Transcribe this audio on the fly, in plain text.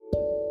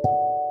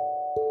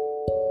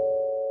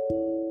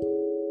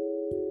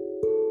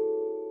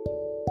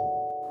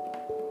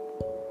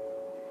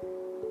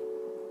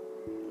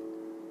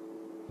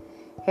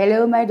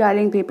Hello, my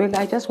darling people.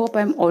 I just hope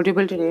I'm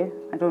audible today.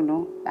 I don't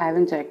know. I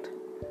haven't checked.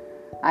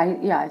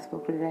 I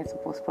spoke today. I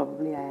suppose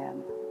probably I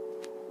am.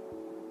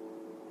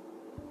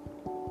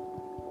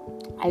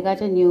 I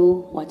got a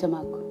new water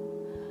mug.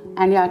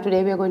 And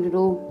today we are going to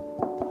do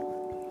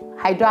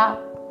Hydra.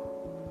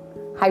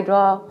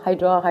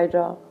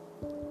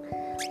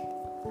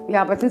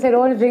 Yeah, but since I don't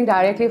want to drink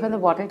directly from the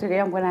bottle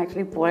today, I'm going to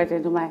actually pour it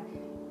into my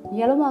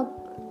yellow mug.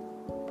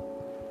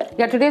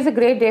 Yeah, today is a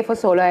great day for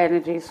solar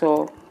energy,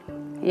 so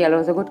yellow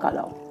is a good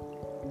color.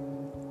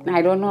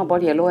 I don't know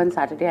about yellow and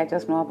Saturday, I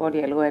just know about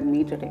yellow and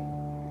me today.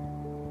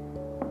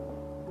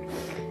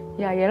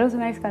 Yeah, yellow is a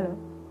nice color.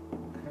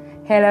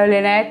 Hello,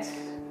 Lynette.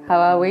 How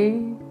are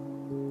we?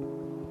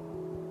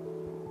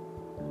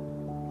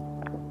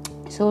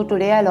 So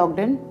today I logged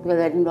in because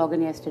I didn't log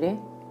in yesterday.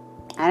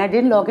 And I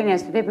didn't log in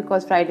yesterday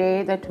because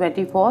Friday the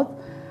 24th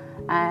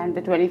and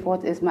the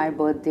 24th is my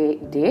birthday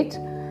date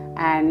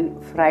and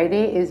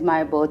Friday is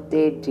my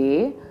birthday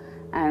day,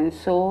 and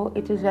so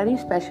it is very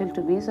special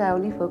to me, so I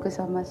only focus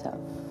on myself.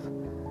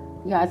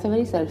 Yeah, it's a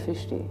very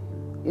selfish day.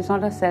 It's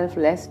not a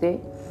selfless day,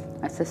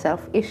 it's a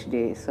selfish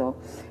day, so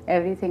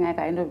everything I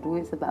kind of do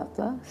is about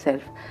the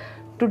self.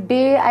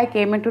 Today I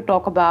came in to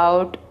talk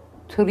about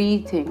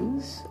 3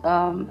 things.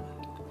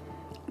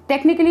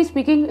 Technically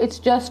speaking, it's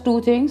just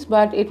 2 things,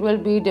 but it will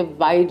be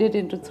divided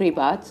into 3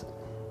 parts.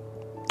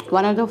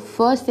 One of the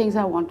first things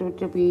I wanted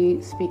to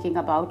be speaking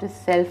about is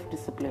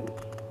self-discipline.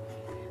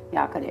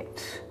 Yeah,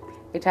 correct.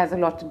 It has a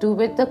lot to do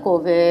with the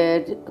whole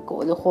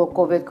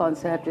COVID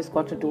concept. It's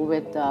got to do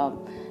with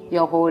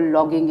your whole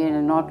logging in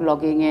and not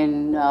logging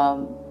in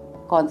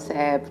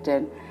concept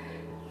and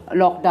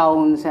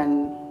lockdowns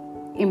and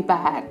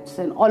impacts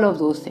and all of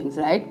those things,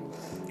 right?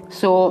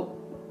 So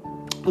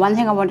one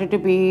thing I wanted to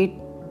be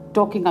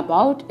talking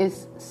about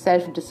is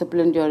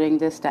self-discipline during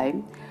this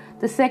time.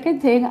 The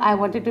second thing I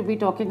wanted to be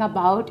talking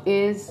about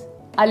is,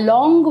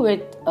 along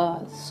with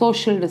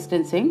social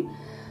distancing,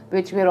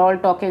 which we're all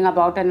talking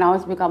about, and now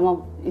it's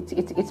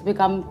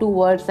become 2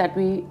 words that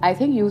we, I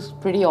think, use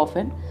pretty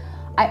often.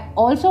 I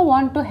also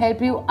want to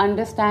help you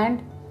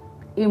understand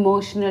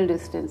emotional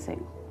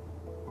distancing.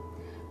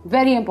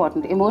 Very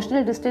important.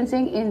 Emotional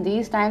distancing in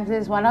these times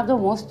is one of the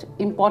most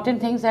important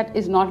things that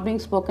is not being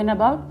spoken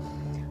about.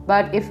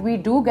 But if we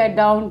do get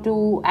down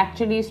to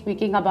actually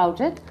speaking about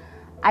it,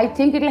 I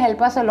think it will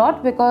help us a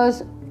lot,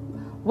 because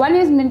one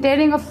is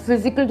maintaining a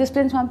physical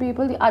distance from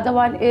people, the other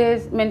one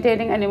is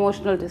maintaining an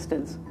emotional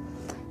distance.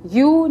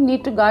 You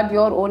need to guard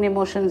your own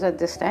emotions at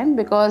this time,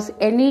 because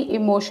any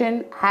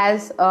emotion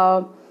has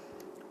the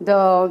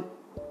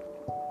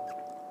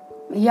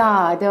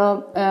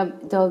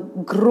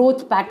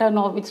growth pattern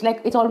of,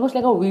 it's almost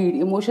like a weed.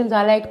 Emotions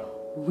are like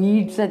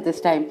weeds at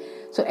this time.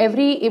 So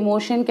every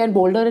emotion can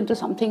boulder into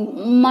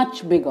something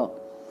much bigger.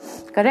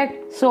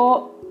 Correct?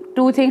 So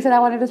 2 things that I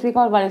wanted to speak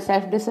about. One is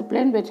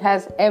self-discipline, which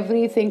has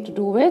everything to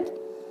do with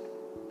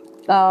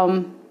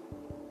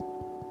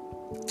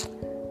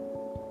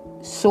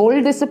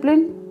soul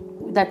discipline.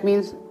 That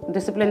means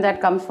discipline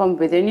that comes from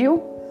within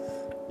you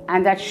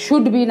and that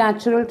should be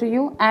natural to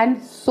you.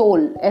 And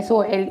soul,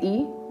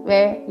 S-O-L-E,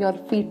 where your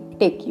feet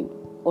take you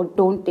or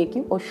don't take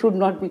you or should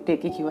not be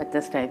taking you at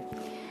this time.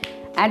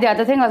 And the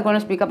other thing I was going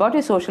to speak about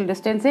is social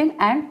distancing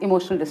and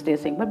emotional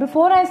distancing. But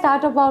before I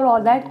start about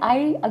all that,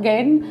 I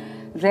again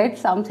read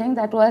something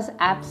that was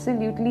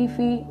absolutely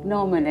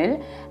phenomenal,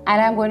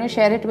 and I'm going to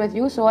share it with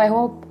you. So I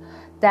hope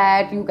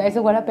that you guys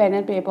have got a pen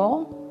and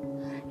paper.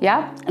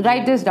 Yeah,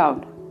 write this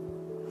down.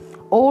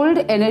 Old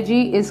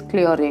energy is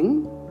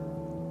clearing.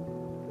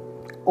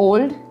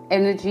 Old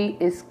energy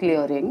is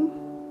clearing.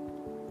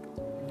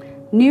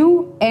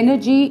 New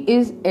energy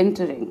is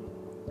entering.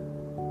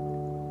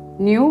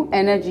 New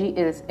energy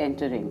is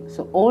entering.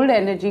 So old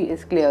energy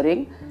is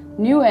clearing.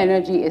 New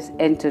energy is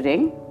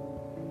entering.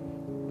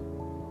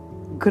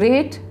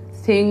 Great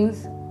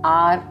things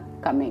are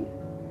coming.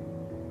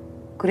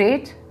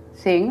 Great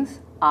things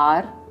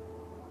are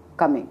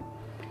coming.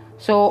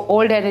 So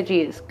old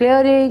energy is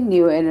clearing,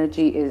 new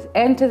energy is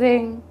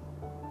entering,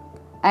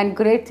 and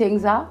great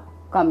things are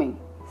coming.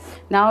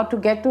 Now to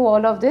get to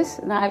all of this,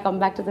 now I'll come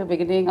back to the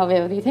beginning of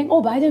everything.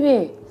 Oh, by the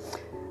way,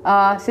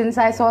 since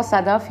I saw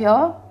Sadaf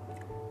here,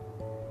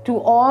 to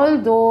all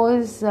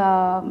those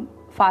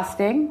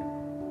fasting,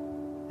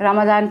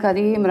 Ramadan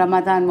Kareem,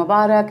 Ramadan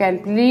Mubarak,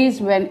 and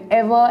please,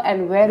 whenever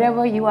and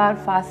wherever you are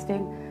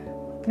fasting,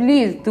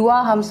 please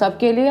दुआ हम सब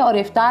के लिए, और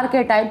इफ्तार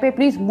के time पे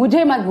please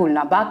मुझे मत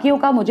भूलना, बाकियों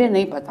का मुझे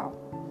नहीं पता.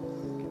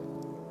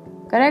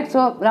 Correct?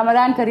 So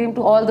Ramadan Kareem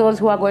to all those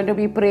who are going to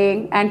be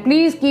praying, and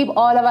please keep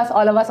all of us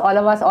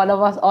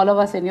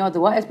in your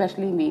dua,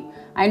 especially me.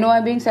 I know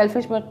I'm being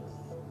selfish, but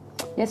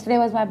yesterday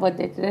was my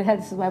birthday. Today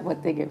this is my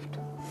birthday gift.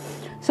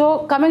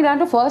 So coming down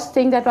to first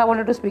thing that I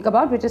wanted to speak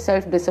about, which is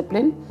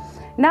self-discipline.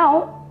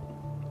 Now,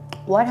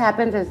 what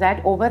happens is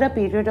that over a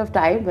period of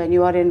time, when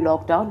you are in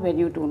lockdown, when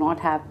you do not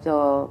have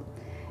the,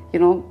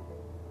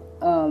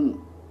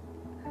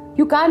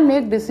 you can't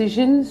make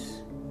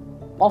decisions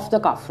off the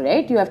cuff,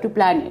 right? You have to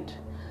plan it.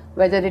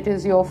 Whether it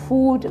is your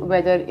food,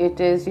 whether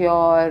it is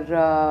your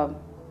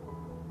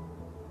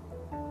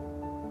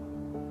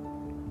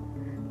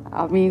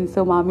Ameen,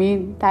 so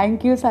Ameen.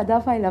 Thank you,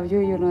 Sadaf. I love you.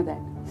 You know that.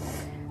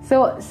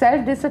 So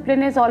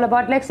self-discipline is all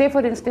about, like, say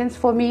for instance,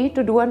 for me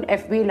to do an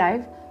FB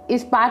live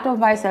is part of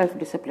my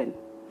self-discipline.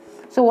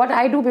 So what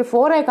I do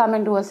before I come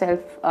into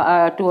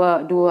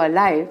do a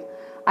live,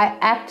 I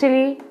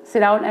actually sit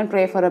down and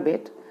pray for a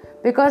bit,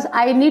 because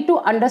I need to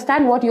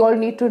understand what you all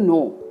need to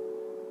know.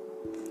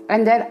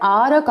 And there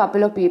are a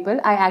couple of people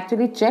I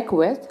actually check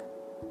with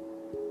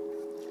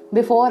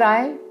before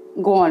I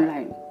go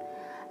online.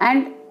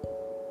 And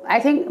I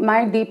think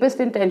my deepest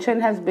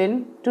intention has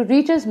been to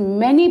reach as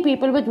many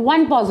people with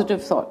one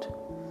positive thought.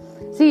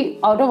 See,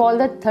 out of all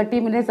the 30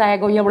 minutes I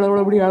go,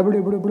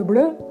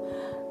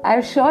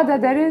 I'm sure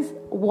that there is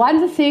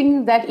one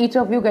thing that each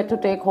of you get to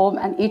take home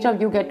and each of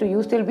you get to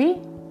use till we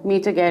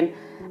meet again.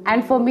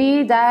 And for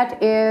me,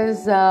 that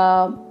is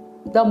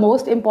the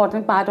most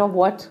important part of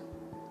what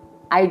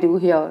I do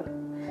here.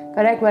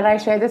 Correct? When I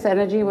share this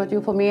energy with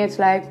you, for me, it's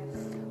like,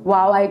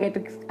 wow, I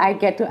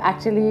get to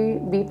actually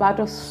be part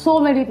of so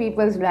many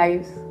people's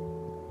lives,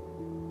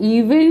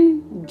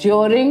 even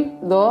during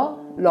the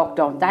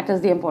lockdown. That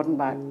is the important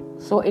part.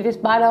 So it is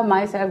part of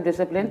my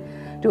self-discipline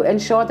to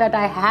ensure that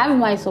I have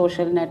my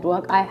social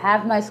network, I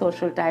have my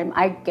social time,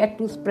 I get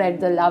to spread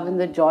the love and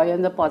the joy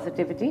and the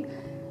positivity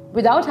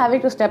without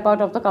having to step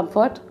out of the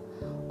comfort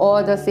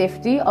or the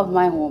safety of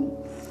my home.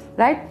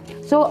 Right?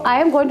 So I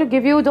am going to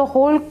give you the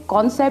whole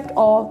concept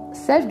of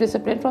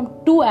self-discipline from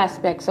two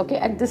aspects, okay?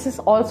 And this is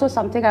also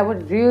something I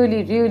would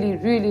really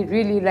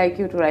like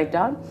you to write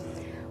down.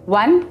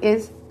 One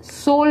is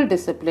soul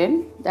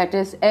discipline, that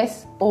is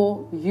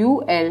SOUL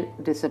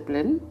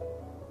discipline.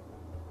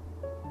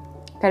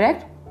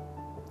 Correct?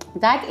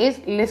 That is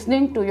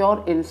listening to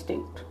your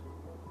instinct.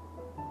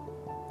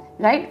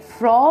 Right?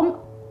 From,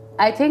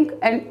 I think,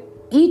 and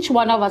each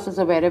one of us is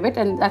aware of it,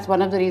 and that's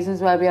one of the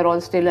reasons why we are all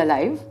still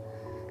alive.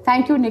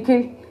 Thank you,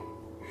 Nikhil.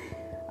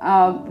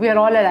 We are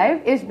all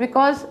alive is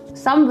because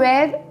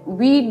somewhere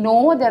we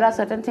know there are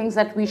certain things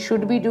that we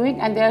should be doing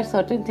and there are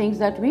certain things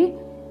that we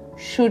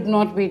should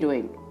not be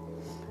doing.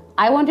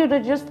 I want you to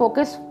just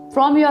focus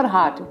from your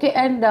heart, okay?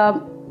 And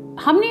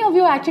how many of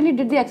you actually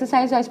did the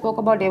exercise I spoke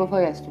about day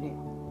before yesterday,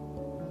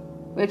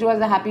 which was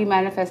the happy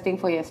manifesting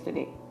for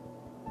yesterday?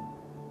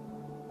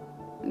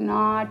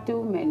 Not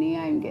too many,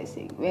 I'm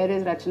guessing. Where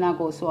is Rachna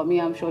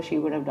Goswami? I'm sure she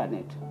would have done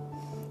it.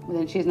 But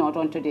then she's not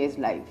on today's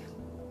live.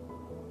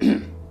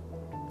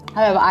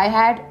 However, I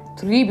had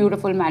 3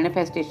 beautiful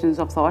manifestations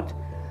of thought,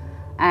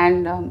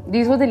 and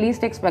these were the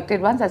least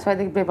expected ones. That's why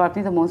they brought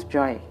me the most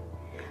joy.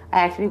 I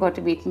actually got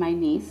to meet my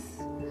niece.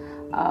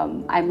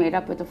 I made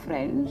up with a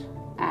friend,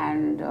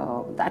 and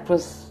that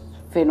was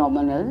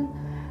phenomenal.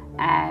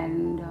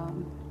 And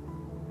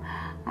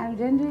I'm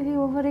generally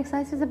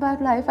overexcited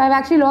about life. I've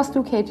actually lost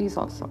 2 kgs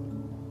also.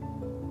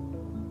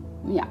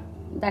 Yeah,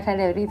 that had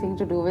everything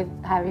to do with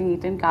having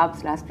eaten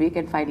carbs last week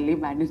and finally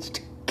managed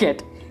to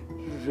get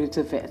rid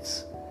of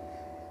it.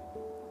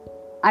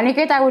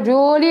 Aniket, I would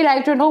really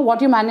like to know what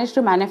you managed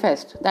to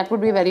manifest. That would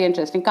be very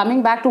interesting.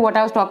 Coming back to what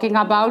I was talking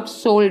about,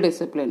 soul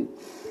discipline.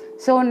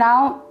 So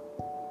now,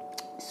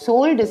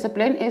 soul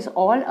discipline is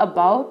all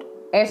about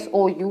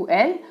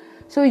SOUL.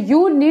 So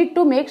you need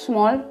to make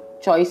small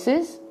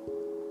choices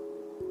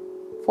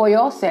for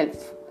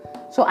yourself.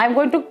 So I'm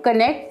going to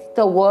connect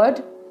the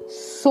word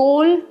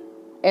soul,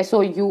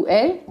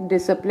 SOUL,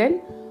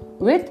 discipline,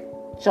 with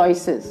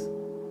choices.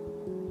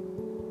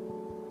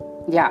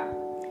 Yeah.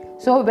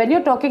 So when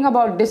you're talking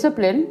about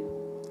discipline,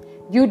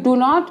 you do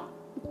not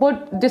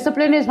put,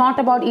 discipline is not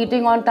about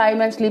eating on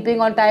time and sleeping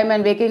on time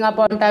and waking up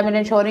on time and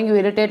ensuring you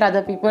irritate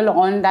other people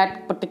on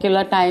that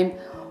particular time,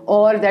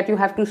 or that you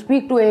have to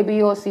speak to A,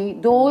 B or C.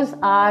 Those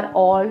are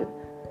all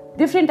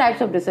different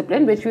types of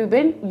discipline which we've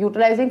been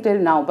utilizing till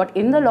now. But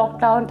in the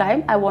lockdown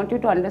time, I want you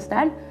to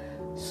understand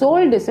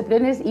soul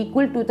discipline is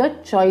equal to the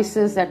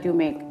choices that you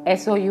make.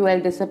 SOUL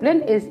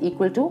discipline is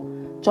equal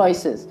to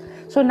choices.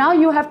 So now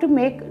you have to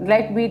make,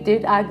 like we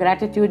did our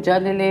gratitude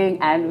journaling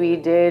and we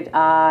did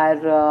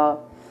our,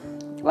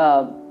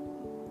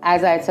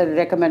 as I said,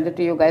 recommended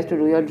to you guys to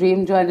do your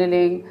dream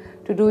journaling,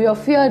 to do your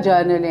fear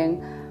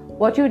journaling.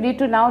 What you need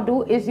to now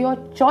do is your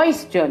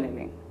choice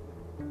journaling.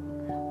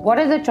 What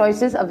are the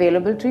choices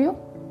available to you?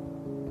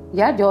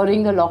 Yeah,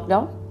 during the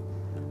lockdown,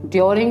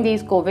 during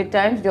these COVID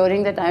times,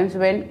 during the times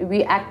when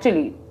we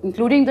actually,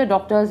 including the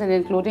doctors and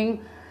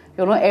including,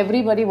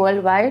 everybody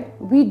worldwide,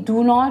 we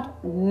do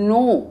not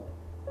know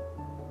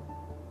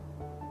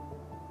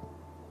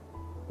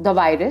the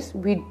virus,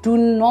 we do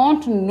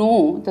not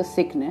know the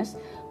sickness.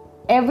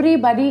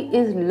 Everybody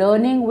is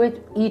learning with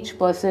each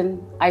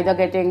person, either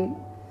getting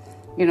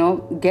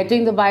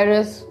the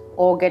virus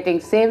or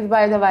getting saved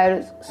by the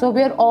virus. So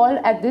we're all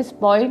at this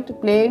point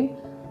playing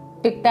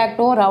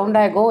tic-tac-toe, round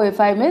I go. If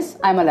I miss,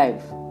 I'm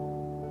alive.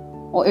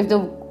 Or if the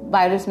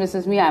virus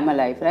misses me, I'm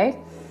alive, right?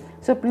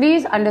 So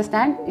please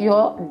understand,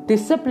 your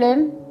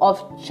discipline of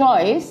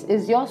choice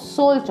is your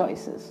soul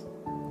choices.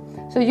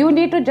 So you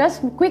need to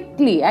just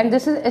quickly, and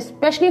this is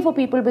especially for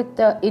people with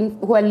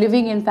who are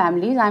living in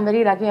families. I'm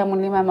very lucky.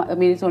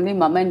 It's only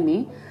mom and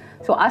me.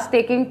 So us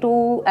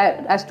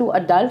as to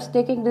adults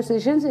taking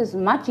decisions is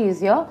much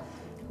easier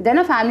than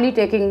a family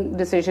taking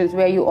decisions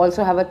where you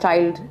also have a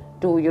child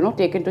to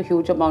take into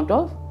huge amount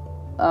of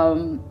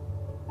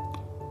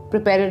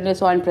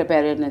preparedness or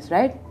unpreparedness,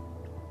 right?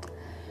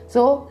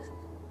 So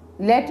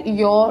let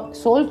your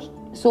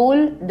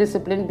soul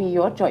discipline be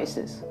your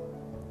choices.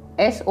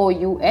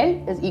 SOUL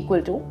is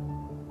equal to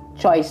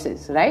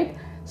choices, right?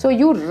 So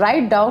you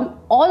write down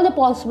all the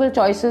possible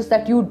choices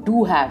that you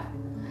do have.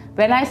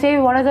 When I say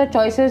what are the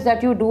choices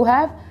that you do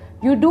have,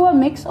 you do a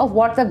mix of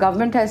what the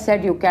government has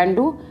said you can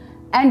do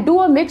and do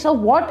a mix of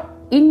what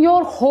in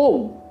your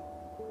home.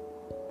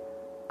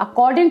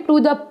 According to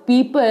the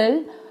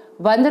people,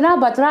 Vandana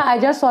Batra, I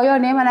just saw your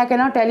name and I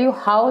cannot tell you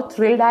how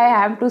thrilled I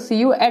am to see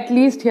you at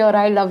least here.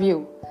 I love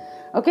you.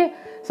 Okay,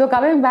 so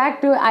coming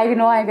back to, I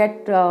know I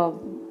get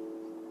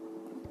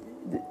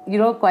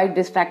quite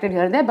distracted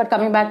here and there, but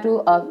coming back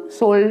to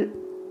soul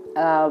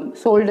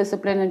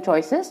discipline and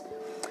choices,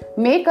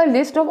 make a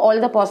list of all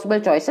the possible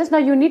choices. Now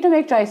you need to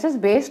make choices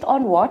based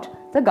on what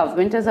the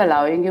government is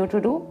allowing you to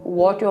do,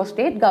 what your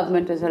state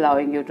government is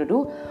allowing you to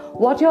do,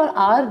 what your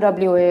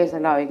RWA is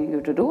allowing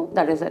you to do.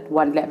 That is at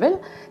one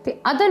level. The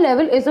other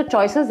level is the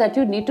choices that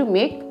you need to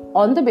make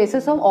on the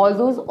basis of all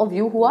those of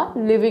you who are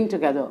living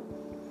together.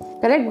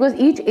 Correct? Because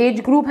each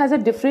age group has a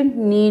different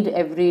need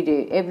every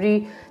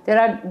day. There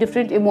are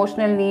different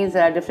emotional needs,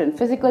 there are different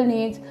physical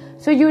needs.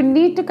 So you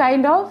need to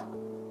kind of,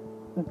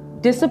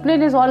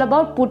 discipline is all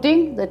about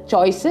putting the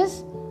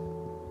choices,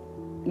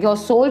 your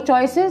soul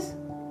choices,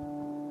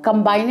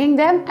 combining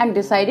them and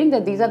deciding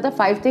that these are the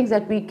 5 things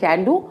that we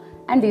can do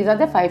and these are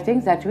the 5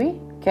 things that we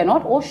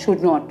cannot or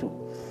should not do.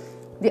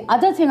 The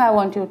other thing that I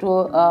wanted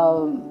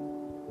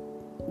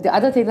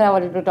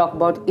to talk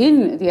about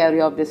in the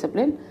area of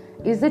discipline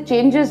is the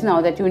changes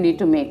now that you need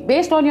to make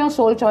based on your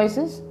soul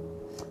choices,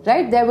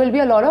 right? There will be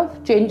a lot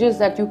of changes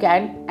that you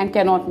can and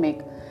cannot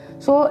make.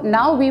 So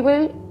now we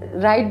will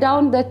write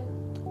down the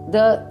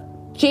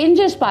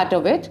changes part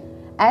of it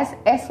as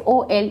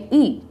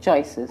SOLE,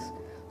 choices.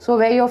 So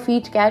where your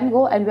feet can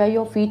go and where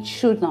your feet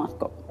should not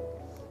go.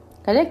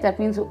 Correct? That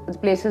means the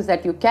places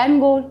that you can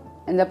go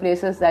and the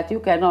places that you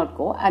cannot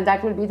go, and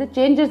that will be the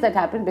changes that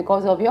happen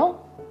because of your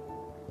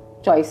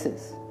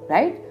choices,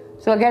 right?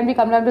 So again, we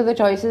come down to the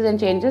choices and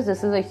changes.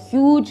 This is a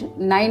huge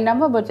 9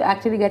 number, but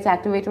actually gets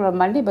activated on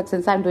Monday. But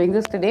since I'm doing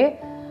this today,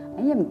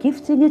 I am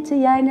gifting it to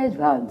you in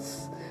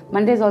advance.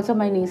 Monday is also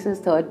my niece's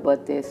 3rd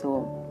birthday,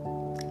 so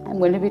I'm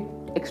going to be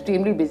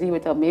extremely busy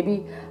with her.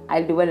 Maybe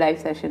I'll do a live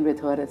session with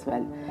her as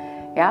well.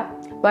 Yeah,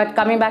 but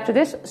coming back to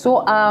this,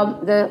 so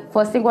the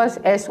first thing was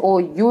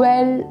SOUL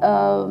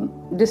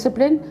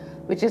discipline,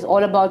 which is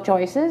all about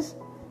choices,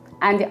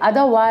 and the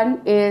other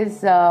one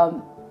is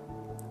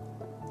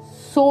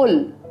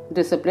soul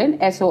discipline,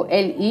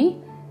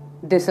 SOLE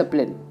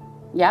discipline.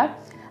 Yeah,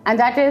 and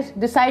that is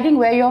deciding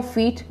where your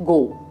feet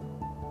go.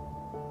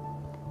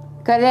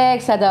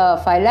 Correct,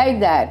 Sadaf, I like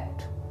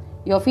that.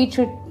 Your feet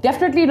should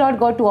definitely not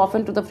go too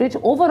often to the fridge.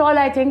 Overall,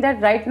 I think that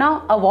right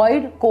now,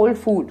 avoid cold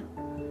food.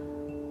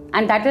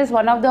 And that is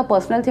one of the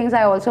personal things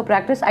I also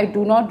practice. I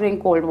do not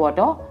drink cold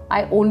water.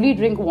 I only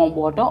drink warm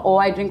water,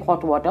 or I drink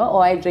hot water,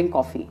 or I drink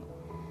coffee.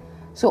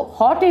 So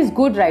hot is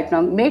good right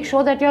now. Make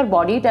sure that your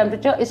body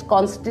temperature is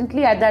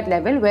constantly at that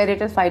level where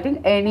it is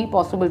fighting any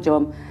possible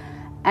germ.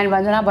 And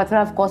Vandana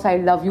Batra, of course, I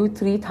love you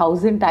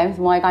 3,000 times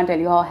more. I can't tell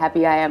you how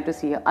happy I am to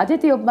see you.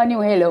 Aditi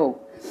Upmanyu,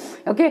 hello.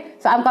 Okay,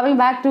 so I'm coming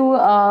back to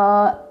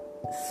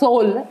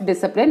soul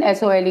discipline,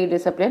 SOLE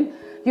discipline.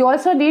 You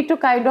also need to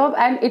kind of,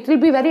 and it will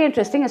be very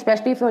interesting,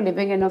 especially if you're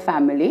living in a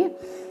family,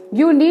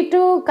 you need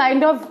to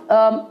kind of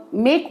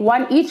make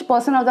each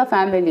person of the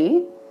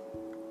family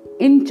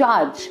in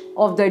charge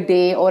of the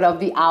day or of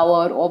the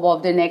hour or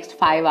of the next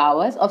 5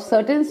 hours of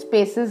certain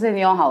spaces in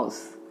your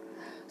house.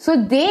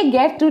 So they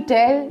get to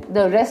tell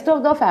the rest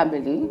of the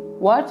family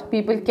what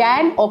people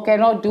can or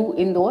cannot do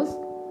in those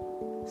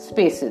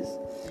spaces.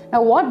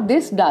 Now what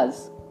this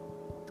does,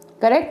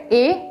 correct,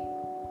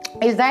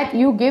 is that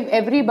you give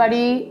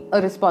everybody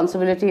a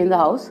responsibility in the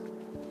house,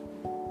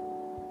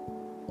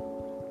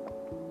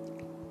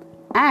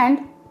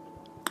 and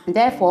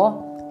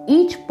therefore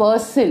each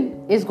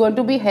person is going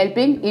to be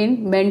helping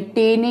in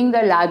maintaining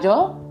the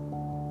larger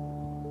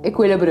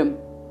equilibrium,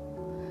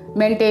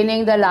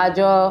 maintaining the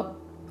larger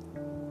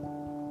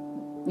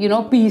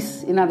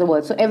peace, in other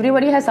words. So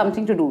everybody has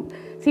something to do.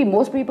 See,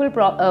 most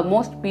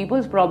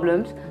people's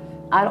problems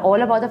are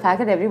all about the fact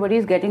that everybody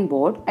is getting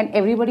bored and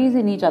everybody is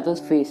in each other's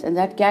face, and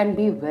that can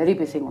be very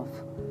pissing off,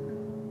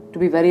 to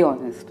be very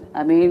honest.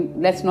 I mean,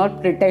 let's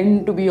not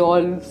pretend to be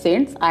all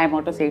saints. I am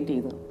not a saint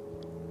either.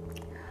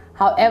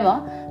 However,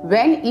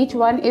 when each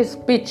one is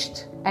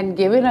pitched and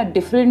given a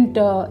different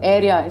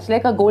area, it's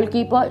like a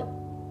goalkeeper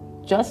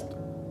just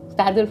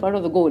stands in front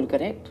of the goal,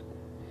 correct?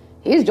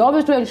 His job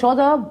is to ensure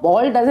the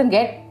ball doesn't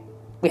get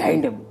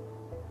behind him.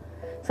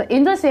 So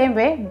in the same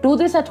way, do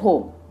this at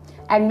home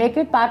and make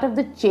it part of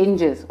the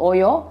changes or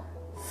your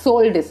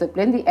soul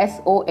discipline, the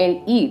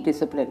SOLE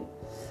discipline.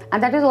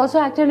 And that is also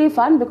actually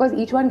fun because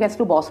each one gets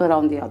to boss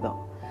around the other.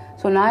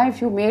 So now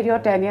if you made your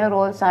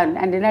 10-year-old son,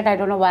 and Lynette, I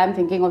don't know why I'm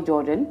thinking of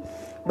Jordan,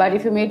 but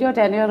if you made your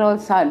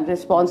 10-year-old son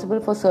responsible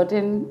for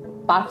certain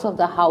parts of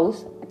the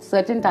house at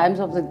certain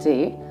times of the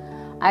day,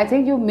 I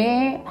think you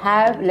may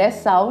have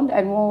less sound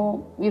and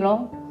more,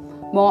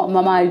 more,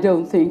 Mama, I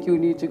don't think you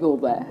need to go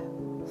there.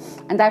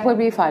 And that would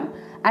be fun.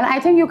 And I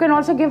think you can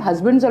also give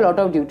husbands a lot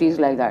of duties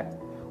like that.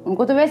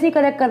 उनको तो वैसे ही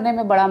correct करने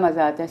में बड़ा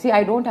मजा आता है. See,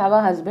 I don't have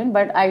a husband,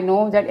 but I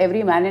know that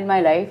every man in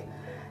my life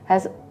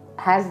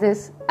has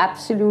this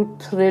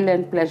absolute thrill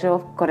and pleasure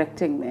of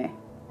correcting me.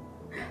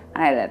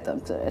 I let them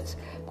do it.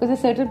 Because there's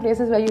certain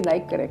places where you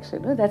like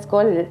correction. No? That's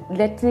called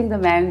letting the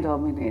man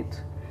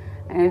dominate.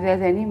 And if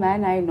there's any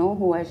man I know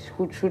who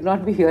should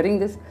not be hearing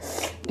this,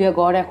 dear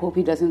God, I hope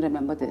he doesn't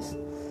remember this.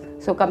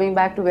 So coming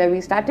back to where we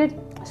started,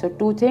 so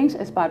 2 things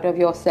as part of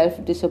your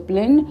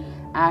self-discipline,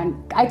 and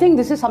I think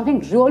this is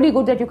something really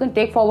good that you can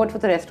take forward for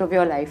the rest of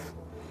your life,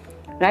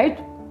 right?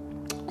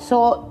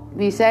 So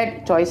we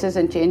said choices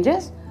and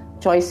changes.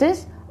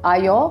 Choices are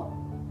your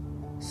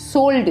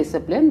soul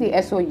discipline,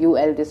 the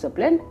SOUL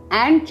discipline,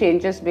 and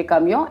changes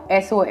become your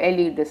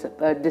SOLE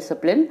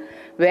discipline,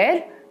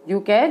 where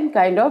you can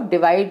kind of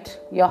divide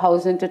your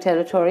house into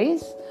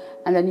territories,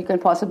 and then you can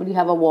possibly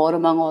have a war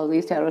among all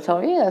these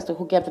territories as to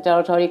who kept the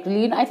territory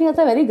clean. I think that's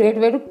a very great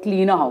way to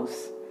clean a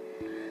house.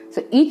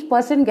 So each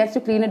person gets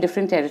to clean a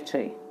different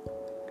territory,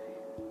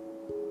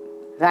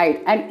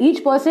 right? And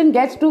each person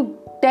gets to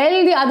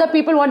tell the other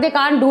people what they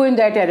can't do in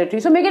their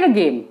territory. So make it a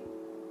game.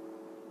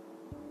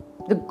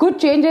 The good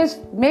changes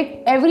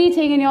make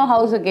everything in your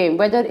house a game,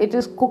 whether it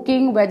is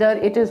cooking, whether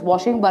it is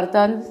washing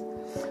bartans,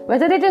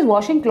 whether it is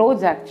washing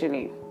clothes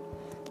actually.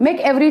 Make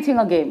everything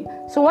a game.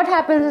 So what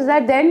happens is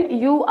that then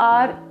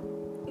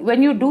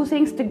when you do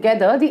things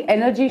together, the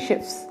energy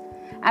shifts.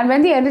 And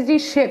when the energy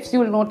shifts, you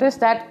will notice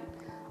that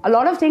a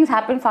lot of things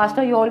happen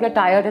faster. You all get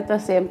tired at the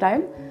same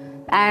time.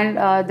 And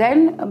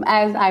then,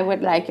 as I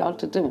would like y'all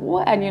to do,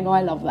 and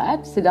I love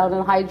that, sit down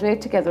and hydrate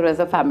together as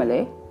a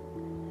family.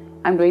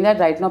 I'm doing that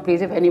right now.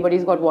 Please, if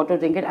anybody's got water,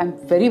 drink it. I'm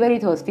very, very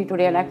thirsty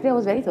today. And actually, I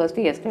was very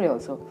thirsty yesterday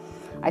also.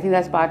 I think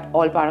that's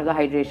all part of the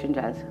hydration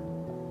jazz.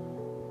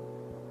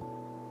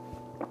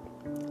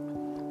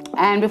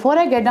 And before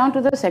I get down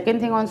to the second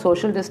thing on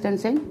social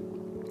distancing,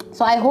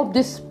 so I hope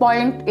this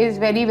point is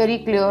very, very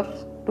clear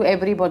to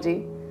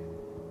everybody.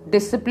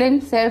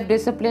 Discipline,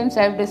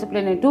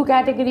 self-discipline in 2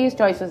 categories,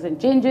 choices and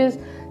changes.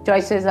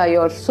 Choices are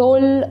your soul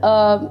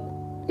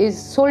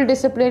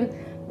discipline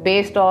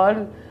based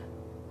on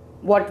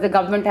what the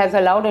government has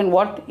allowed and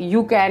what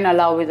you can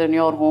allow within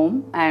your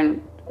home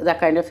and that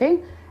kind of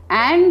thing.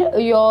 And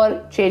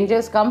your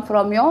changes come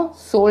from your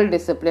soul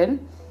discipline,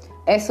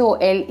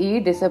 SOLE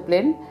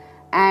discipline.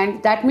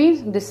 And that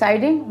means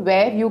deciding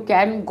where you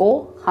can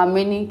go, how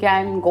many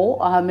can go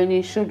or how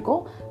many should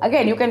go.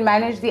 Again, you can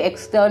manage the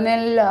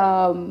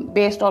external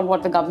based on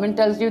what the government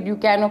tells you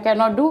can or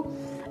cannot do.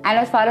 And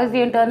as far as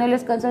the internal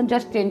is concerned,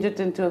 just change it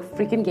into a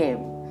freaking game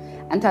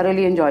and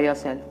thoroughly enjoy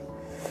yourself.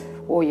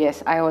 Oh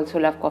yes, I also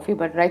love coffee,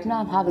 but right now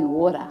I'm having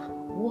water.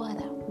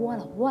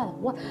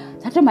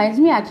 That reminds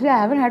me, actually, I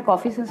haven't had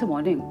coffee since the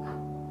morning.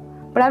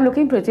 But I'm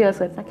looking prettier,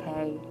 so it's like,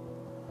 hey.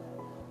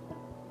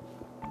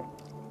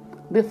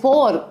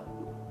 Before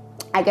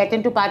I get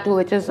into part 2,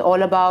 which is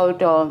all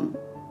about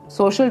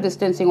social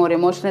distancing or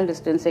emotional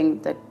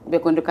distancing that we're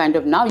going to kind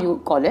of now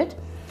you call it.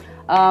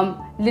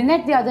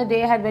 Lynette the other day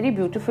had very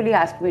beautifully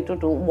asked me to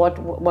do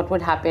what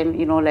would happen,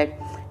 like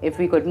if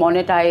we could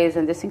monetize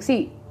and this thing.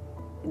 See,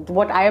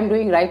 what I am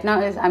doing right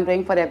now is I'm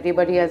doing for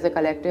everybody as a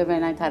collective,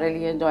 and I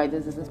thoroughly enjoy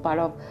this. This is part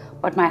of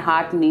what my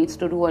heart needs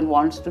to do and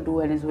wants to do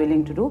and is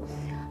willing to do.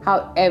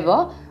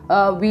 However,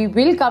 we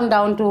will come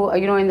down to,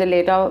 in the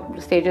later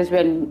stages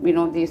when,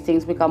 these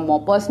things become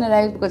more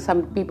personalized, because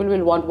some people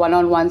will want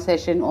one-on-one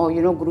session or,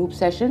 group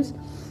sessions.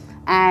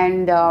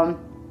 And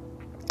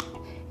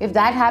if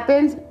that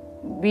happens,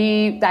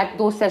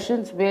 those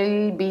sessions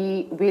will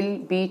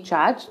be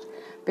charged,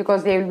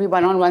 because they will be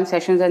one-on-one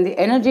sessions, and the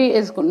energy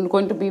is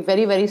going to be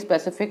very, very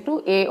specific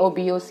to A or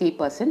B or C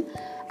person.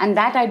 And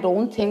that I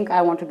don't think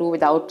I want to do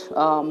without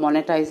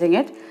monetizing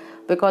it.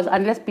 Because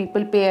unless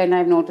people pay, and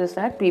I've noticed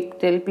that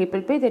till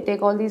people pay, they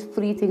take all these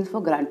free things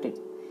for granted.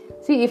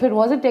 See, if it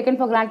wasn't taken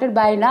for granted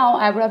by now,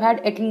 I would have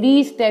had at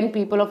least 10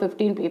 people or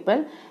 15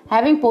 people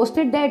having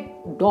posted their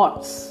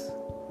dots.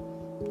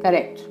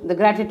 Correct. The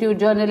gratitude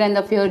journal and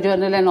the fear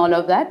journal and all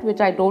of that,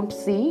 which I don't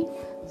see.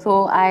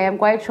 So I am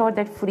quite sure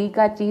that free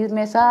का चीज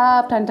में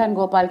सब ठन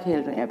गोपाल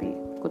खेल रहे हैं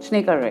अभी, कुछ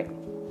नहीं कर रहे.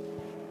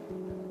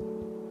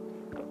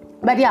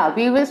 But yeah,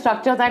 we will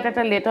structure that at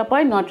a later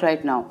point, not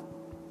right now.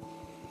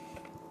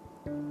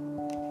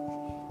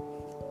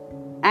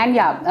 And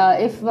yeah,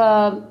 I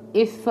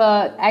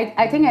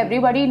think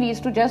everybody needs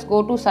to just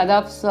go to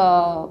Sadaf's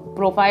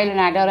profile and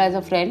add her as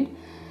a friend.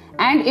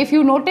 And if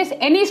you notice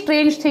any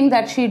strange thing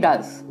that she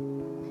does,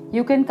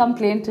 you can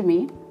complain to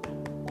me.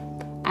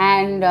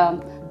 And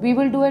we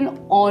will do an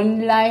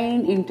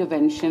online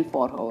intervention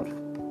for her.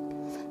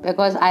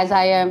 Because as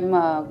I am,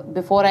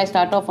 before I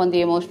start off on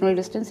the emotional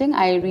distancing,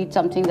 I read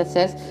something that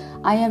says,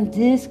 I am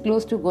this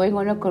close to going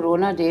on a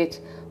corona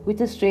date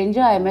with a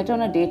stranger I met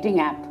on a dating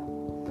app?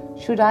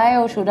 Should I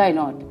or should I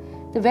not?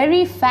 The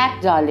very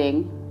fact,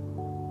 darling,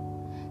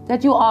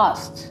 that you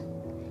asked,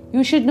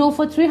 you should know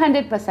for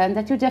 300%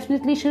 that you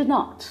definitely should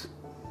not.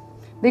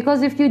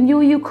 Because if you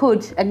knew you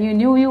could and you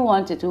knew you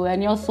wanted to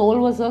and your soul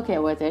was okay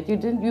with it,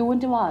 you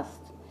wouldn't have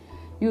asked.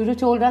 You would have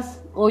told us,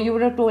 or you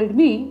would have told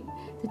me,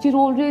 that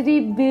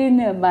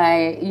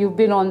you've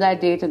been on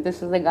that date and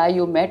this is the guy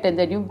you met, and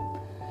then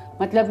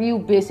you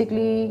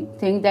basically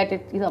think that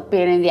it is a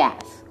pain in the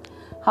ass.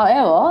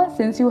 However,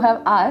 since you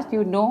have asked,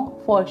 you know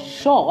for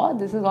sure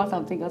this is not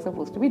something you're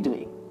supposed to be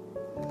doing.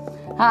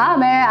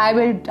 I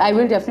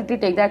will definitely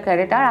take that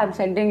credit. I'm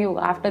sending you,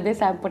 after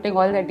this, I'm putting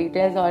all the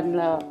details on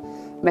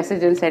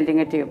message and sending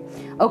it to you.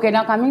 Okay,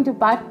 now coming to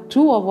part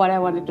 2 of what I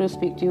wanted to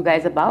speak to you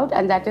guys about,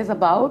 and that is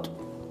about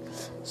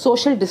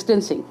social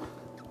distancing.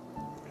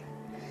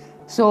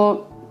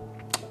 So,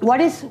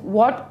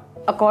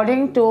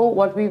 according to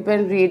what we've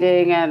been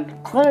reading and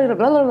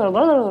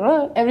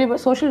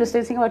social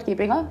distancing about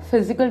keeping a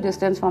physical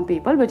distance from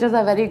people, which is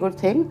a very good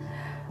thing,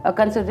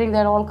 considering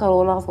they're all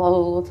coronas,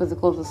 all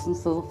physical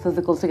distance,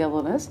 physical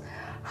togetherness.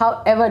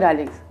 However,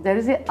 darlings, there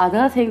is the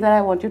other thing that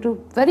I want you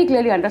to very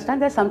clearly understand.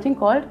 There's something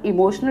called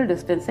emotional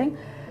distancing.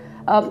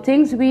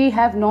 Things we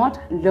have not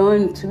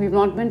learned, we've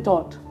not been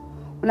taught.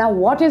 Now,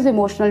 what is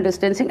emotional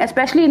distancing,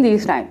 especially in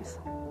these times?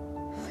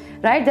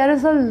 Right, there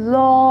is a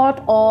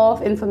lot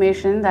of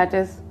information that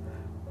is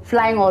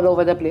flying all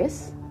over the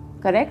place,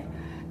 correct?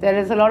 There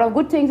is a lot of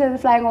good things that are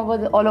flying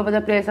all over the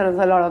place. There is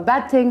a lot of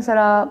bad things that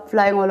are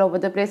flying all over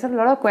the place. There are a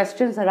lot of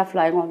questions that are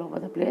flying all over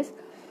the place.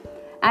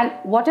 And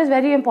what is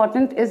very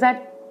important is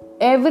that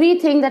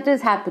everything that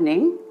is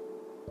happening,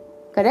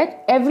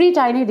 correct? Every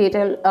tiny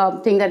detail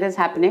thing that is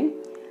happening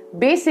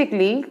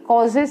basically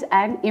causes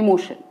an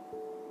emotion.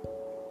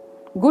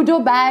 Good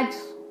or bad,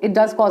 it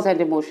does cause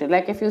an emotion.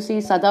 Like if you see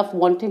Sadaf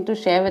wanting to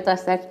share with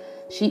us that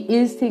she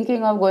is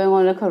thinking of going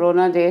on a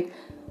corona date,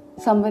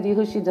 somebody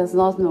who she does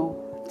not know,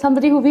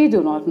 somebody who we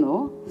do not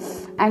know,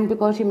 and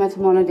because she met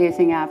him on a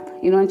dating app,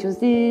 and she was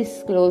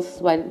this close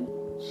while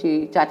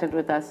she chatted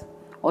with us,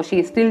 or she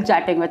is still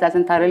chatting with us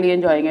and thoroughly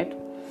enjoying it,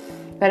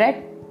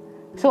 correct?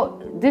 So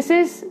this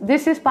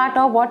is part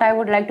of what I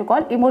would like to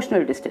call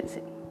emotional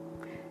distancing.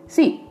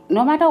 See,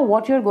 no matter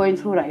what you're going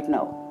through right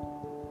now,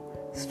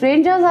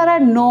 strangers are a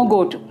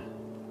no-go to.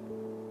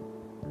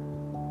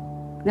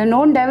 The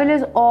known devil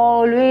is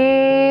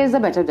always the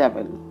better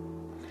devil.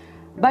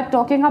 But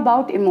talking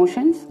about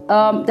emotions,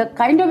 the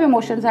kind of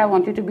emotions I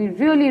want you to be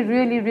really,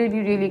 really, really,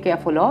 really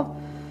careful of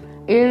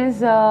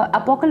is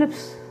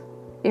apocalypse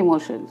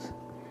emotions.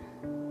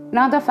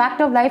 Now, the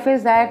fact of life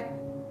is that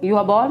you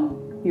are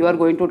born, you are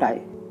going to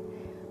die.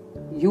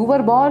 You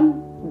were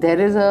born, there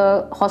is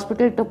a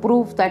hospital to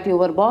prove that you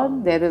were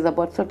born, there is a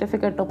birth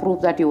certificate to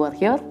prove that you were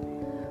here.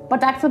 But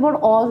that's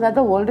about all that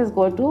the world is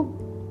going to,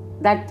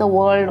 that the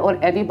world or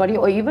anybody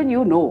or even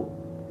you know.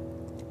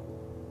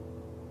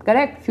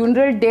 Correct?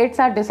 Funeral dates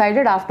are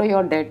decided after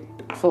you're dead.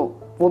 So,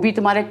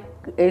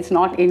 it's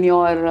not in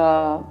your,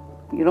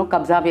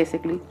 kabza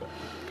basically.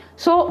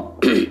 So,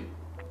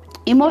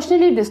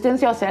 emotionally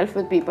distance yourself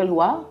with people who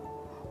are,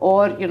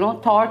 or,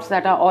 thoughts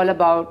that are all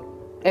about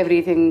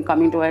everything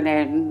coming to an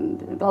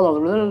end.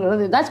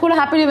 That's going to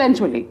happen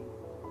eventually.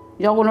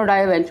 You're going to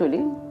die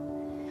eventually.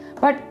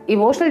 But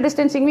emotional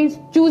distancing means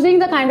choosing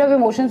the kind of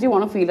emotions you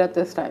want to feel at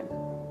this time.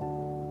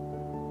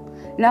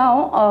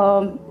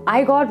 Now,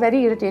 I got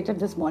very irritated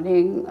this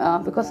morning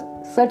because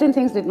certain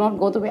things did not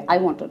go the way I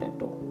wanted it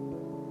to.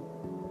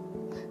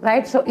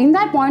 Right? So, in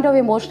that point of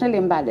emotional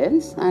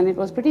imbalance, and it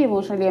was pretty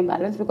emotionally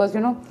imbalanced because,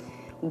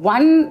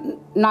 one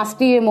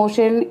nasty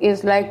emotion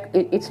is like,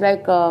 it's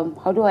like,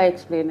 how do I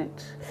explain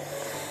it?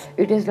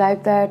 It is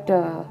like that,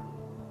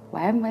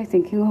 why am I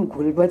thinking of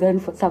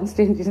Gulbadan? For some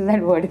strange reason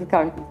that word is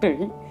coming to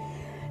me.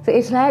 So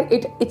it's like,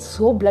 it's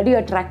so bloody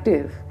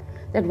attractive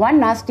that one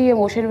nasty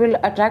emotion will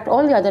attract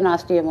all the other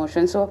nasty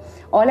emotions. So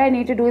all I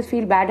need to do is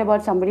feel bad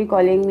about somebody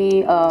calling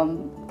me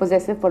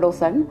possessive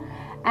padosan,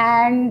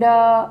 and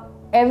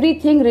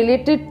everything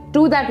related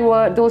to that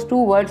word, those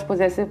two words,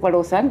 possessive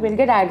padosan, will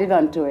get added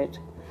onto it.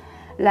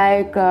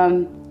 Like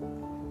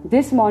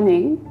this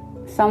morning,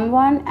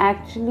 someone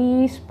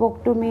actually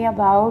spoke to me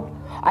about,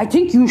 I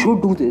think you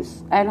should do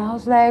this. And I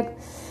was like,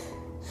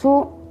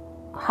 so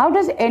how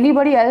does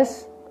anybody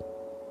else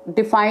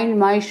define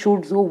my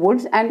shoulds or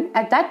woulds? And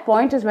at that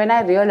point is when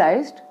I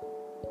realized,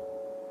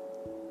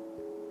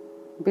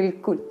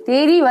 बिल्कुल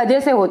तेरी वजह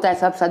से होता है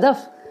सब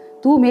सदफ.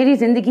 तू मेरी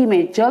जिंदगी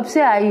में जब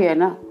से आई है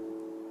ना,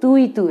 तू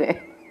ही तू है.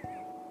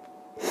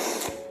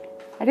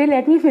 अरे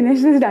let me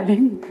finish this,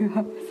 darling.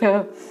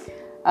 So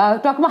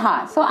talk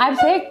about so I'm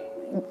saying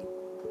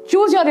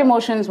choose your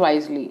emotions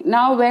wisely.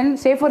 Now when,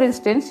 say for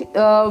instance,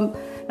 now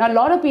a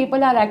lot of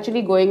people are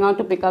actually going out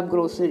to pick up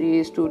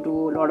groceries, to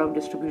do a lot of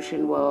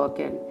distribution work,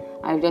 and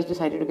I just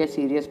decided to get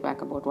serious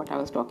back about what I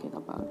was talking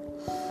about,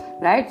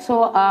 right?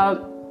 So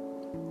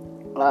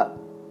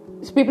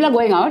people are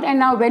going out, and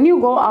now when you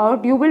go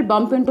out, you will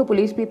bump into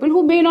police people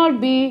who may not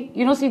be,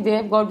 see,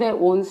 they've got their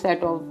own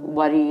set of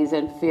worries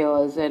and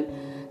fears, and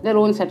their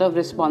own set of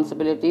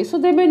responsibilities. So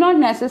they may not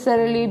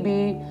necessarily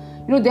be,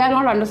 they are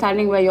not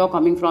understanding where you're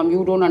coming from.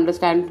 You don't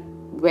understand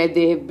where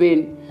they have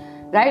been,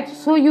 right?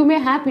 So you may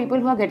have people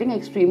who are getting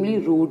extremely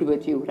rude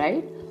with you,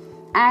 right?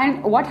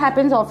 And what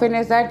happens often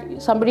is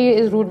that somebody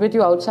is rude with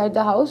you outside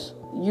the house.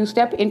 You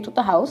step into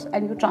the house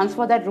and you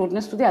transfer that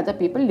rudeness to the other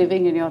people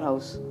living in your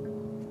house,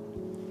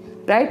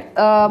 right?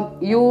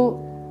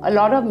 A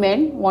lot of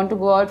men want to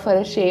go out for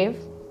a shave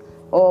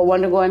or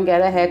want to go and get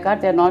a haircut.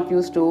 They're not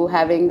used to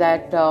having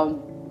that,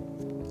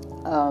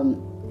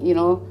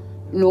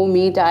 no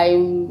me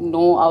time,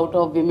 no out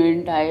of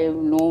women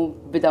time, no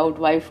without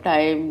wife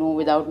time, no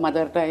without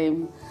mother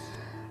time.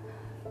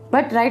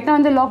 But right now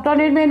in the lockdown,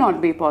 it may not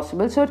be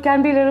possible. So it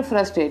can be a little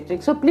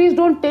frustrating. So please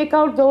don't take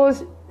out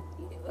those,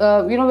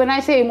 when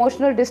I say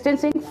emotional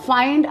distancing,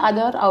 find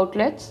other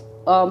outlets.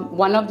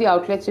 One of the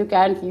outlets you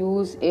can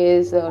use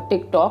is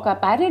TikTok.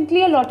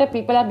 Apparently, a lot of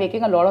people are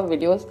making a lot of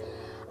videos.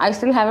 I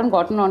still haven't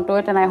gotten onto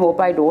it and I hope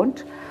I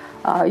don't.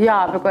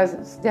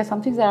 Because there are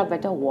some things that are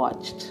better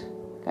watched.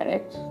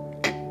 Correct?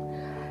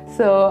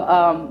 So,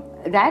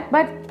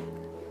 but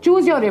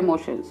choose your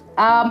emotions.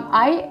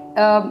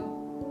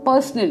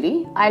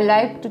 Personally, I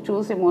like to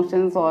choose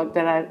emotions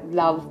that are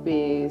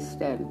love-based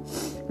and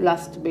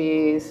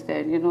lust-based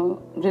and,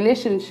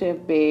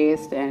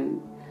 relationship-based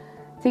and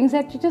things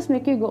that just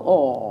make you go,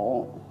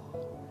 oh,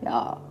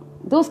 yeah.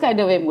 Those kind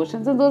of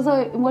emotions. And those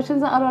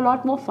emotions are a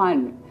lot more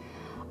fun.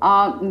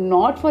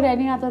 Not for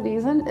any other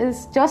reason.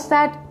 It's just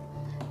that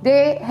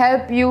they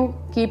help you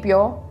keep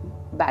your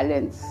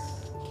balance,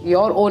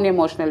 your own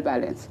emotional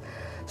balance.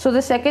 So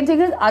the second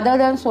thing is, other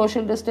than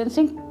social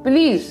distancing,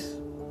 please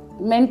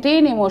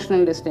maintain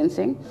emotional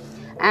distancing.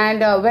 And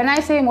when I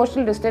say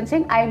emotional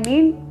distancing, I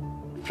mean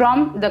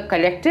from the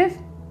collective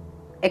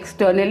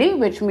externally,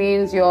 which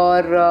means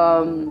your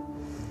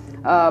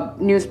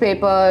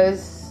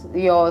newspapers,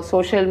 your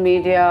social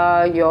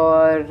media,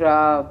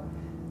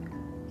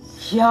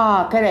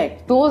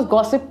 those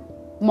gossip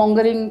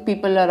mongering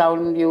people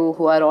around you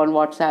who are on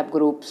WhatsApp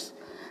groups.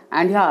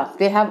 And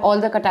they have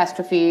all the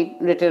catastrophe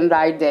written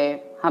right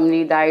there.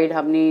 Hamni died,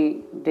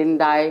 Hamni didn't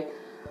die.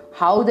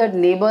 How that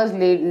neighbor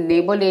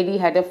lady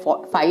had a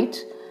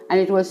fight, and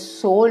it was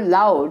so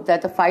loud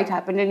that the fight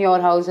happened in your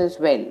house as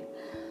well.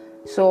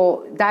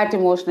 So that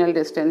emotional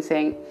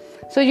distancing.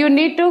 So you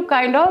need to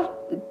kind of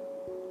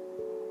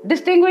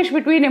distinguish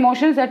between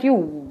emotions that you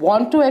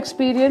want to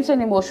experience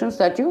and emotions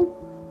that you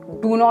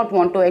do not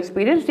want to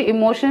experience. The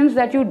emotions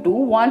that you do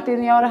want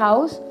in your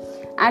house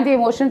and the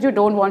emotions you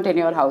don't want in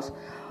your house.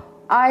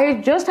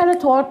 I just had a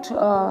thought.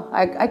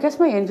 I guess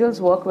my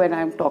angels work when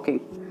I'm talking.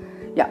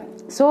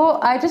 So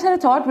I just had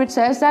a thought which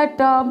says that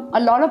a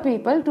lot of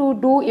people, to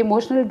do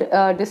emotional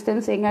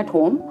distancing at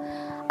home,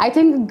 I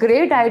think a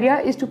great idea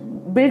is to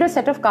build a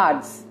set of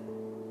cards.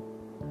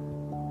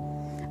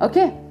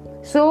 Okay,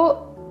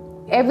 so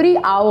every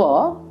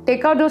hour,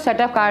 take out those set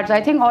of cards. I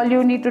think all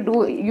you need to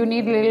do, you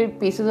need little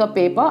pieces of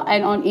paper,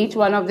 and on each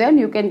one of them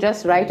you can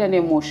just write an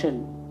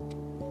emotion.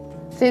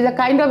 Say the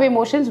kind of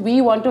emotions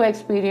we want to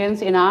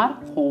experience in our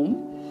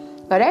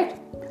home, correct?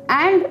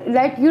 And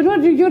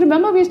you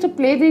remember we used to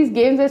play these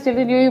games as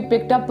children. You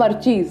picked up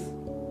parchis.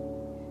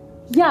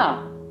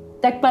 Yeah,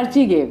 that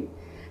parchi game.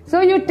 So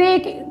you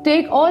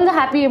take all the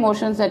happy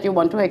emotions that you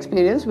want to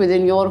experience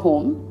within your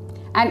home,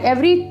 and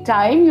every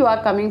time you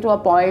are coming to a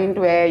point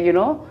where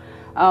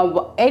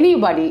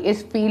anybody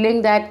is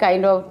feeling that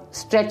kind of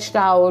stretched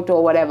out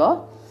or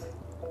whatever,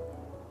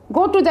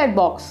 go to that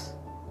box.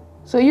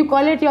 So you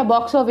call it your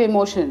box of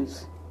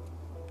emotions.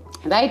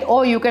 Right?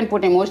 Or you can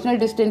put emotional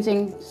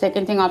distancing,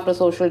 second thing after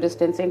social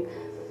distancing.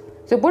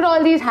 So put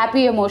all these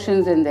happy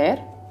emotions in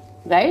there,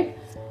 right?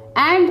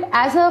 And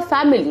as a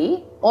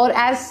family, or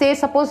as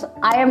suppose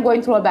I am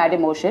going through a bad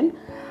emotion,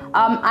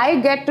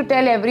 I get to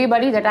tell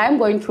everybody that I am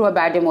going through a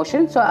bad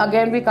emotion. So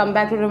again, we come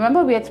back to,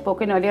 remember we had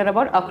spoken earlier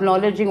about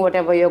acknowledging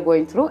whatever you're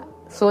going through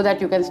so that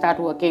you can start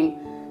working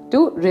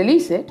to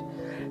release it.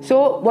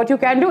 So what you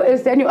can do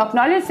is then you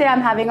acknowledge, say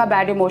I'm having a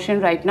bad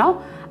emotion right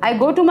now. I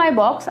go to my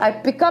box, I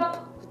pick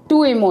up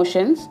 2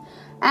 emotions,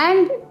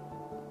 and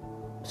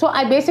so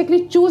I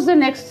basically choose the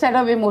next set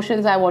of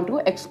emotions I want to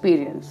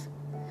experience,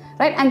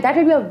 right? And that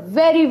will be a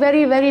very,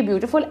 very, very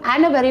beautiful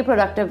and a very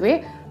productive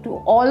way to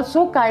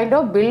also kind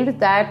of build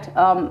that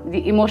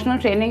the emotional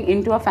training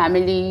into a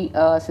family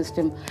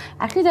system.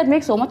 Actually, that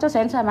makes so much of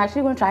sense. I'm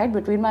actually going to try it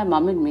between my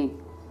mom and me.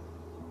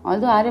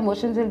 Although our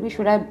emotions will be,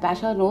 should I bash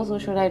her nose or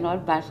should I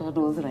not bash her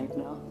nose right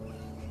now?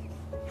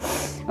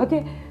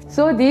 Okay,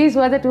 so these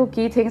were the 2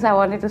 key things I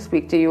wanted to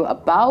speak to you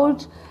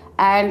about.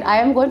 And I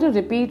am going to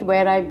repeat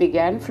where I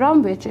began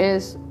from, which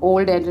is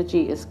old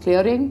energy is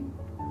clearing,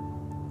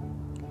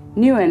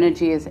 new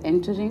energy is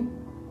entering,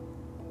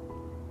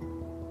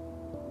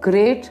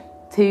 great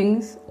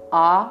things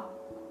are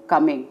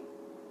coming.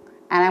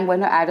 And I'm going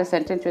to add a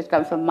sentence which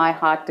comes from my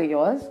heart to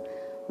yours,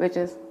 which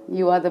is,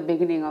 you are the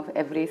beginning of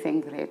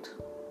everything great.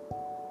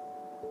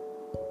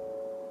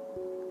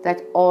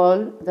 That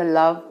all the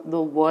love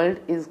the world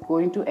is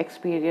going to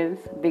experience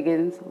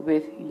begins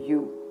with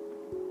you.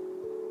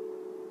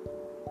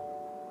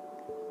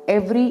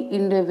 every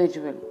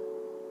individual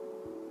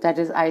that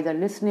is either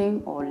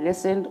listening or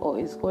listened or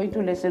is going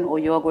to listen or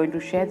you are going to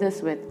share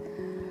this with,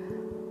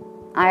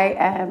 I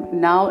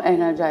am now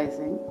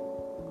energizing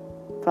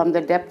from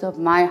the depth of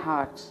my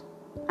heart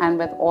and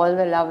with all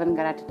the love and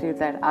gratitude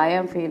that I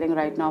am feeling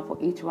right now for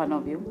each one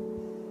of you,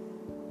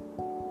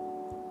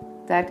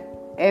 that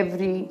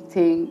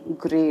everything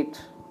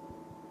great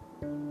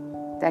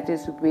that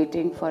is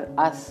waiting for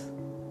us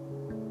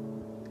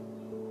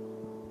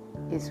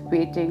is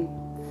waiting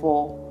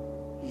for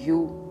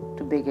you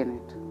to begin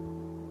it.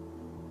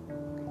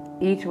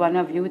 Each one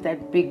of you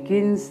that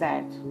begins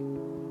that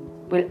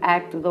will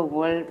add to the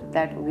world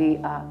that we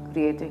are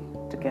creating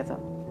together.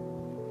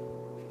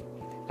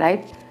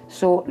 Right?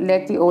 So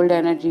let the old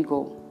energy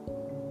go.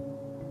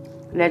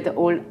 Let the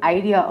old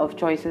idea of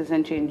choices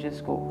and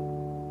changes go.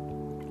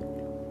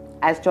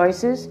 As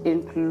choices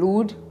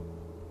include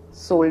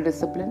soul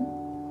discipline,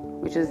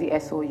 which is the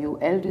SOUL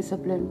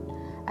discipline.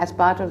 As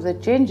part of the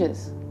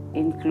changes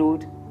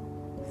include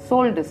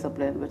soul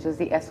discipline, which is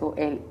the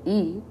SOLE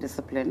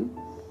discipline.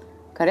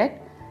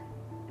 Correct?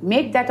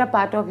 Make that a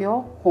part of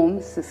your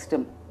home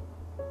system.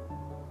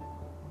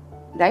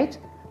 Right?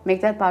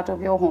 Make that part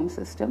of your home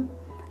system.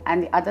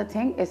 And the other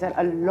thing is that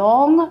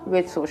along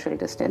with social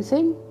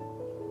distancing,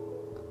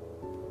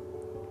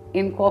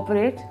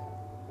 incorporate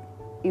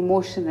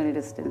emotional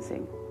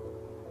distancing.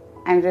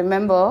 And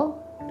remember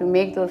to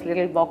make those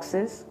little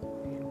boxes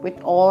with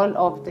all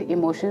of the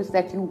emotions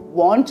that you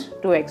want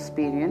to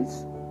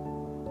experience.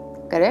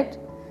 Correct?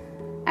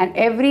 And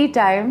every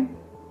time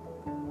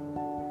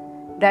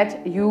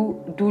that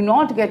you do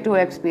not get to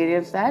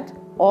experience that,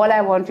 all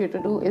I want you to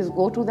do is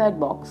go to that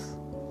box,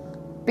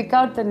 pick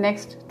out the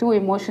next 2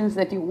 emotions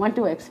that you want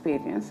to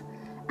experience,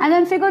 and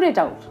then figure it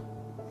out.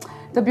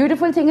 The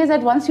beautiful thing is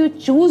that once you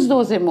choose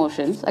those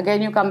emotions,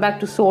 again you come back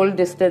to soul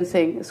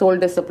distancing, soul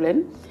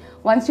discipline.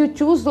 Once you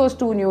choose those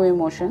 2 new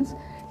emotions,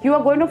 you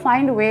are going to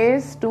find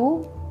ways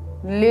to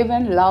live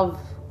and love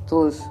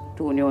those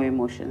 2 new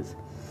emotions.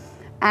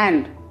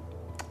 And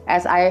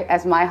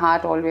as my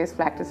heart always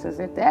practices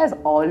it, there's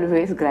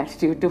always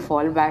gratitude to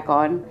fall back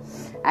on.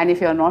 And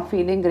if you're not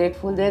feeling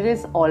grateful, there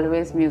is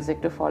always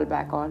music to fall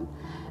back on.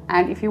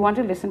 And if you want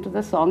to listen to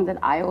the song that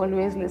I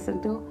always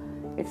listen to,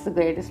 it's The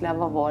Greatest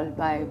Love of All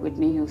by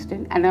Whitney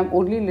Houston. And I'm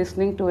only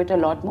listening to it a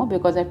lot more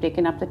because I've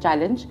taken up the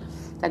challenge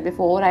that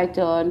before I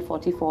turn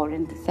 44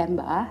 in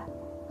December,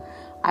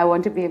 I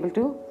want to be able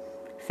to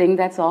sing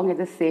that song at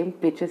the same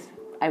pitch as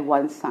I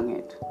once sung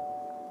it.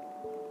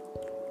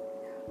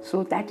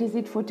 So that is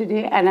it for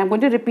today. And I'm going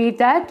to repeat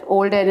that.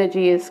 Old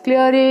energy is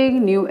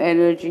clearing, new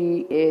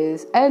energy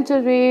is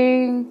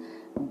entering.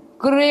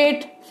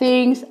 Great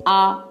things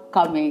are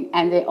coming,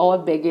 and they all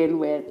begin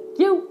with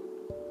you.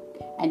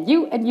 And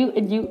you, and you,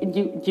 and you, and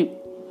you, and you.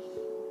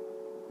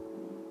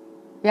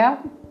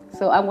 Yeah?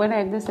 So I'm going to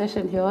end this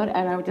session here,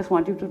 and I just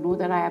want you to know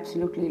that I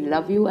absolutely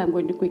love you. I'm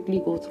going to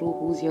quickly go through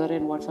who's here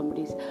and what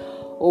somebody's...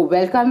 Oh,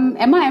 welcome.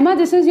 Emma,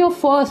 this is your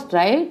first,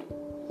 right?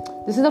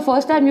 This is the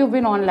first time you've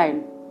been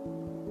online.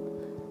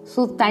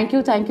 So thank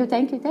you for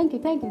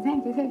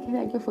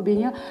being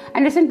here.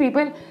 And listen,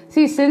 people,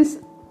 see, since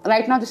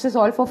right now this is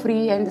all for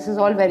free and this is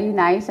all very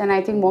nice, and I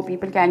think more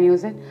people can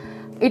use it,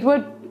 it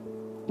would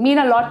mean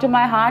a lot to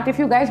my heart if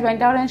you guys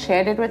went out and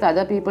shared it with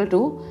other people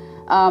too,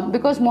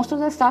 because most of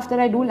the stuff that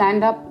I do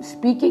land up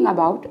speaking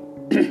about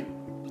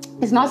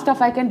is not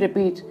stuff I can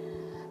repeat,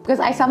 because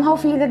I somehow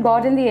feel that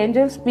God and the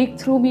angels speak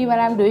through me when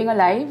I'm doing a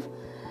live,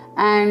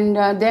 and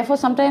therefore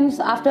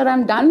sometimes after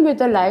I'm done with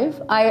the live,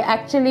 I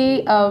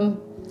actually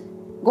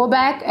go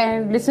back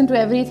and listen to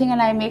everything, and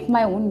I make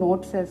my own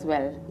notes as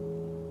well.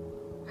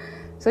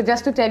 So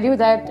just to tell you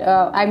that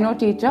I'm no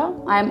teacher,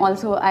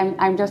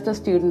 I'm just a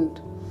student,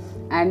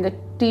 and the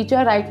teacher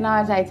right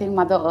now is, I think,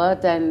 Mother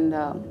Earth and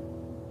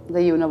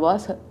the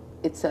universe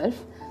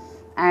itself,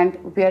 and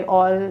we are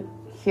all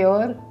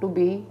here to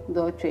be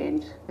the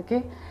change.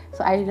 Okay,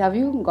 so I love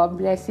you, God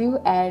bless you,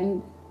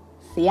 and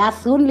see ya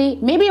soonly.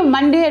 Maybe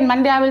Monday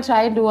I will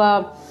try to do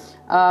a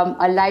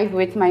live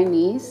with my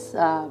niece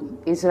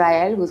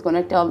Israel, who's going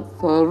to turn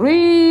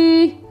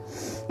 3.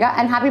 Yeah,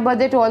 and happy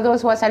birthday to all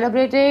those who are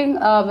celebrating.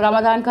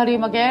 Ramadan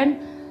Kareem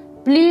again.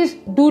 Please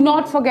do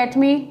not forget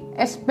me,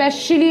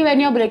 especially when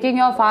you're breaking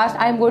your fast.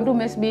 I'm going to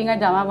miss being at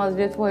Jama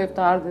Masjid for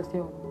iftar this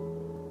year,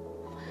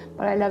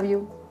 but I love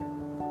you.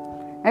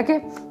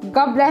 Okay,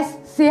 God bless.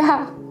 See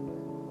ya.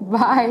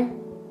 Bye.